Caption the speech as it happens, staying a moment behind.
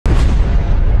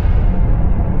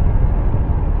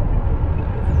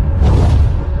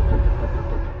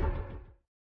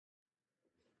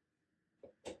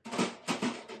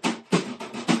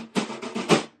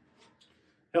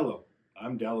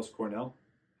Dallas Cornell.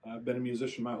 I've been a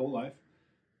musician my whole life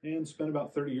and spent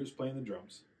about 30 years playing the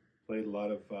drums. Played a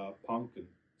lot of punk and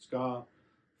ska,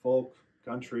 folk,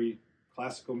 country,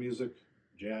 classical music,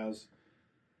 jazz.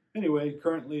 Anyway,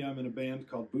 currently I'm in a band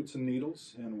called Boots and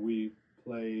Needles, and we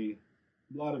play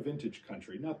a lot of vintage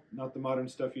country. Not the modern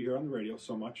stuff you hear on the radio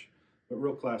so much, but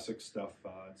real classic stuff.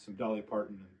 Some Dolly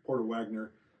Parton and Porter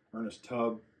Wagner, Ernest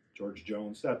Tubb, George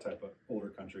Jones, that type of older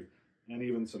country. And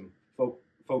even some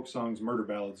folk songs, murder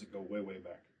ballads that go way, way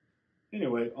back.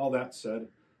 Anyway, all that said,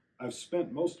 I've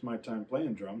spent most of my time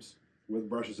playing drums with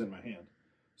brushes in my hand.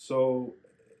 So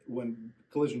when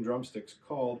Collision Drumsticks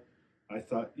called, I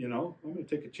thought, you know, I'm going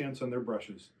to take a chance on their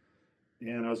brushes.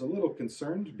 And I was a little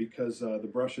concerned because the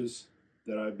brushes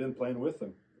that I've been playing with,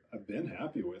 I've been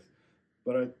happy with.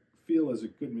 But I feel as a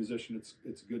good musician,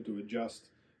 it's good to adjust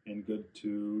and good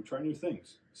to try new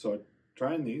things. So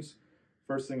trying these,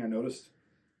 first thing I noticed,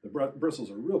 the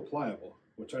bristles are real pliable,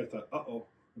 which I thought, uh-oh,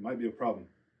 it might be a problem.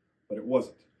 But it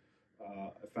wasn't.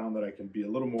 I found that I can be a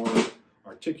little more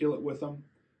articulate with them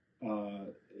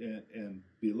and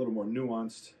be a little more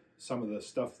nuanced. Some of the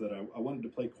stuff that I wanted to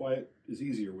play quiet is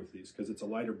easier with these because it's a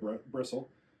lighter bristle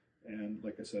and,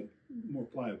 like I said, more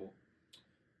pliable.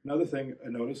 Another thing I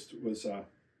noticed was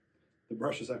the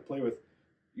brushes I play with,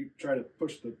 you try to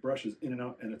push the brushes in and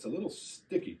out and it's a little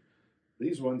sticky.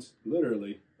 These ones,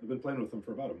 literally, I've been playing with them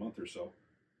for about a month or so.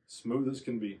 Smooth as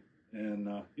can be.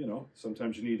 And, you know,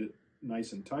 sometimes you need it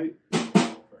nice and tight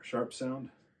for a sharp sound.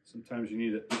 Sometimes you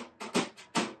need it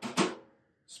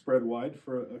spread wide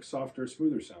for a softer,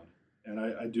 smoother sound. And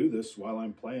I do this while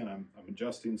I'm playing. I'm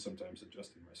adjusting, sometimes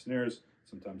adjusting my snares,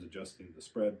 sometimes adjusting the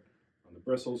spread on the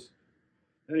bristles.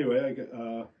 Anyway,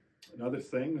 another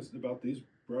thing is about these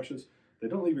brushes, they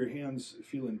don't leave your hands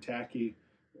feeling tacky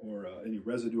or any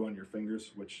residue on your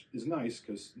fingers, which is nice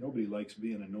because nobody likes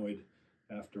being annoyed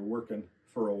after working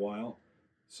for a while.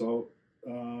 So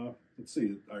let's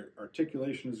see,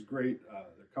 articulation is great,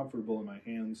 they're comfortable in my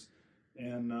hands,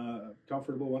 and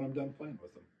comfortable when I'm done playing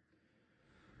with them.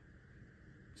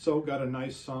 So got a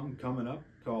nice song coming up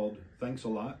called Thanks a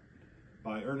Lot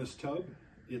by Ernest Tubb.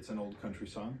 It's an old country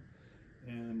song,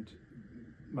 and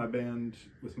my band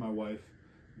with my wife,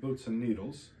 Boots and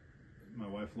Needles, my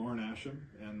wife Lauren Asham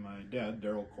and my dad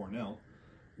Daryl Cornell,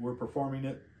 we're performing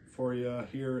it for you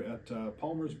here at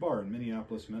Palmer's Bar in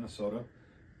Minneapolis, Minnesota.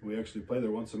 We actually play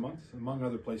there once a month, among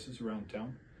other places around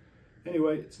town.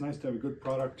 Anyway, it's nice to have a good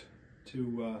product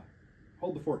to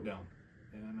hold the fort down,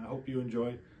 and I hope you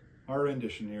enjoy our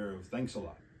rendition here of Thanks a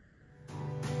Lot.